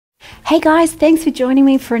Hey guys, thanks for joining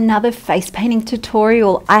me for another face painting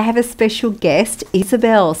tutorial. I have a special guest,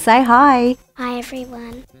 Isabel. Say hi. Hi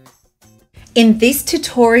everyone. In this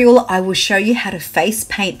tutorial, I will show you how to face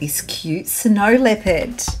paint this cute snow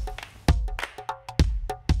leopard.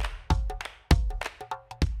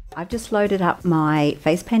 I've just loaded up my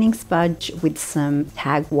face painting sponge with some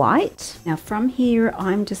tag white. Now from here,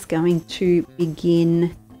 I'm just going to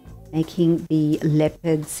begin making the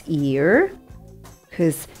leopard's ear,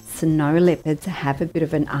 because snow leopards have a bit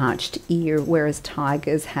of an arched ear, whereas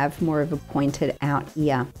tigers have more of a pointed out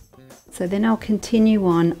ear. So then I'll continue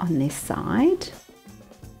on this side,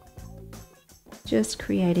 just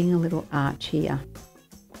creating a little arch here.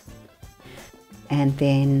 And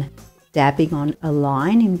then dabbing on a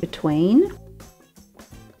line in between.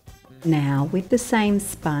 Now with the same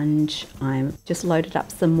sponge, I'm just loaded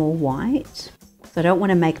up some more white. So I don't want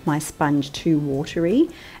to make my sponge too watery.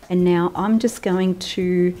 And now I'm just going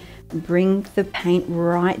to bring the paint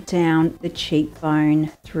right down the cheekbone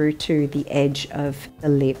through to the edge of the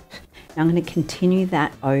lip. Now I'm going to continue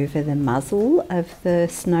that over the muzzle of the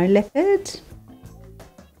snow leopard.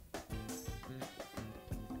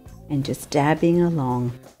 And just dabbing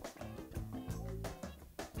along.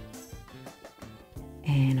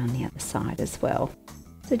 And on the other side as well.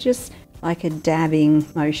 So just like a dabbing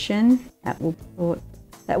motion, that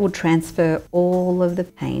will transfer all of the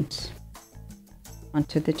paint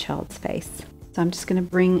onto the child's face. So I'm just going to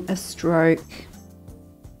bring a stroke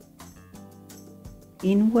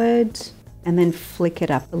inward and then flick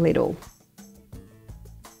it up a little.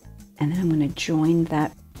 And then I'm going to join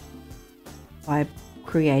that by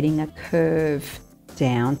creating a curve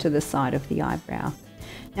down to the side of the eyebrow.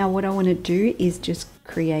 Now what I want to do is just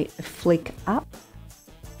create a flick up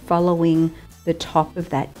following the top of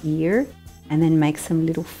that ear, and then make some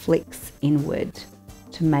little flicks inward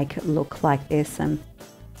to make it look like there's some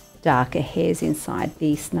darker hairs inside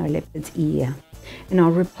the snow leopard's ear. And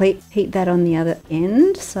I'll repeat that on the other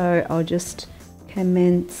end. So I'll just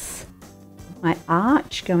commence my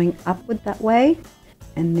arch going upward that way,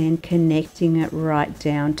 and then connecting it right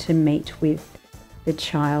down to meet with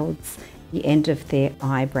the end of their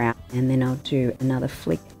eyebrow. And then I'll do another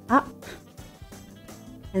flick up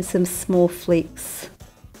and some small flicks,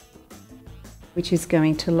 which is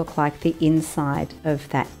going to look like the inside of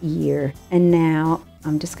that ear. And now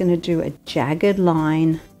I'm just going to do a jagged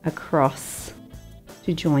line across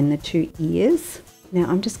to join the two ears. Now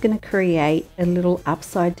I'm just going to create a little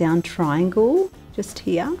upside down triangle just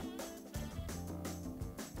here.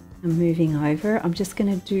 I'm moving over. I'm just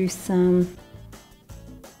going to do some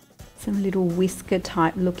little whisker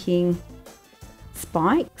type looking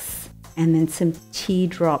spikes, and then some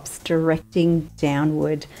teardrops directing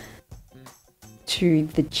downward to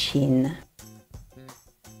the chin.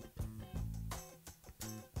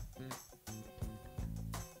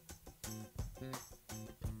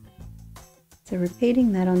 So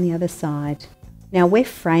repeating that on the other side. Now we're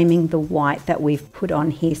framing the white that we've put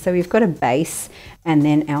on here. So we've got a base, and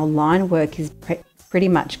then our line work is pretty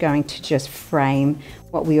much going to just frame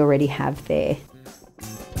what we already have there.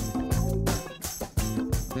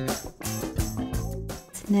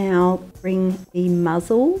 Now bring the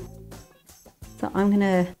muzzle. So I'm going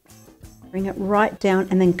to bring it right down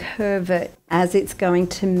and then curve it as it's going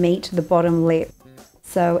to meet the bottom lip.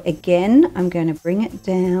 So again, I'm going to bring it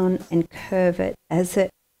down and curve it as it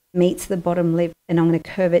meets the bottom lip, and I'm going to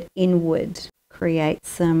curve it inward. Create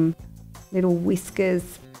some little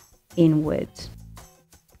whiskers inward.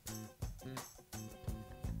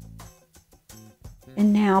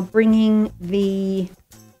 And now bringing the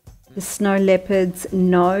snow leopard's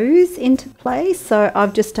nose into place. So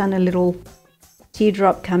I've just done a little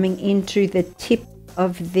teardrop coming into the tip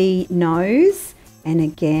of the nose. And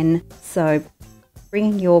again, so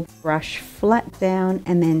bringing your brush flat down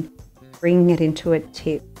and then bringing it into a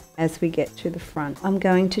tip as we get to the front. I'm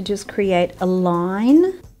going to just create a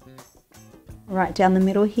line right down the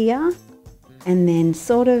middle here, and then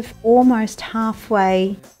sort of almost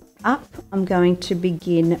halfway up, I'm going to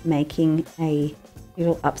begin making a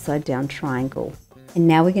little upside down triangle. And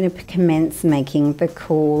now we're going to commence making the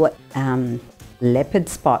cool leopard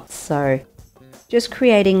spots. So just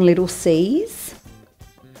creating little C's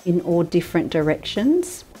in all different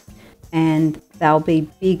directions, and they'll be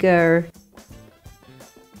bigger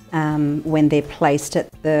when they're placed at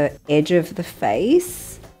the edge of the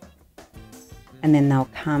face, and then they'll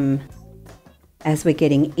come as we're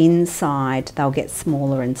getting inside, they'll get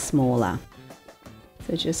smaller and smaller.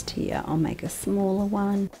 So just here, I'll make a smaller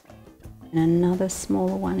one and another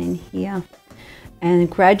smaller one in here, and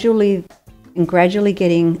gradually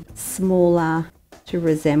getting smaller to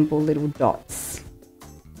resemble little dots.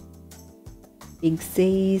 big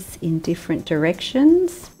Z's in different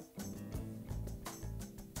directions.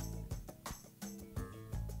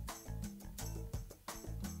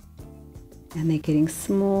 And they're getting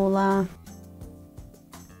smaller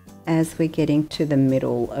as we're getting to the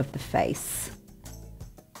middle of the face.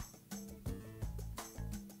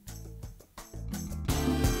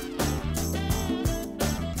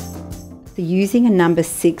 So using a number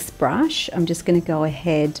 6 brush, I'm just going to go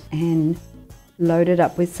ahead and load it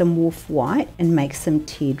up with some wolf white and make some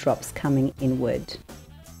teardrops coming inward.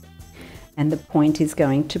 And the point is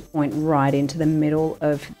going to point right into the middle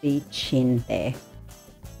of the chin there.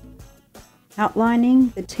 Outlining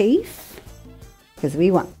the teeth, because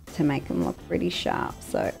we want to make them look pretty sharp.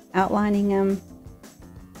 So outlining them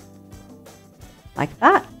like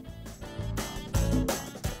that.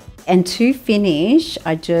 And to finish,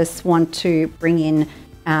 I just want to bring in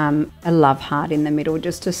a love heart in the middle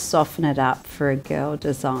just to soften it up for a girl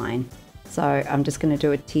design. So I'm just going to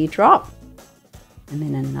do a teardrop and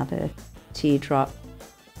then another teardrop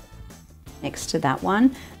next to that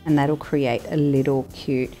one, and that'll create a little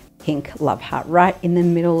cute pink love heart right in the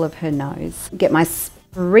middle of her nose. Get my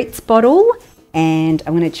spritz bottle and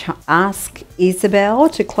I'm going to ask Isabel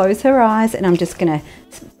to close her eyes, and I'm just going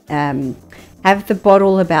to have the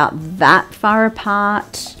bottle about that far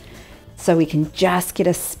apart so we can just get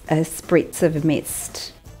a spritz of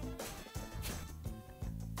mist.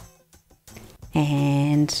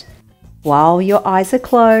 And while your eyes are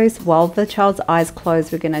closed, while the child's eyes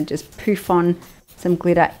closed, we're going to just poof on some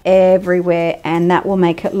glitter everywhere, and that will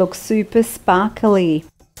make it look super sparkly.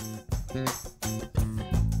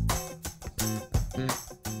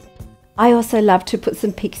 I also love to put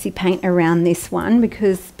some pixie paint around this one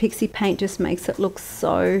because pixie paint just makes it look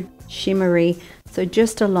so shimmery. So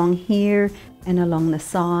just along here and along the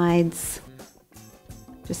sides,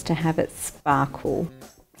 just to have it sparkle.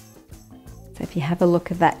 So if you have a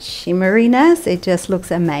look at that shimmeriness, it just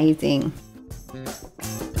looks amazing.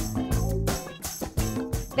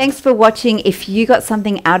 Thanks for watching. If you got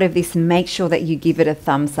something out of this, make sure that you give it a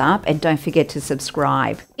thumbs up and don't forget to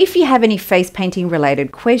subscribe. If you have any face painting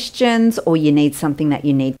related questions or you need something that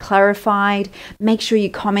you need clarified, make sure you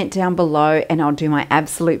comment down below and I'll do my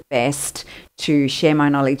absolute best to share my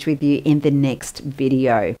knowledge with you in the next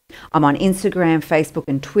video. I'm on Instagram, Facebook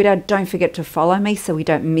and Twitter. Don't forget to follow me so we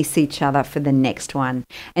don't miss each other for the next one.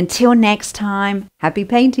 Until next time, happy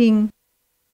painting.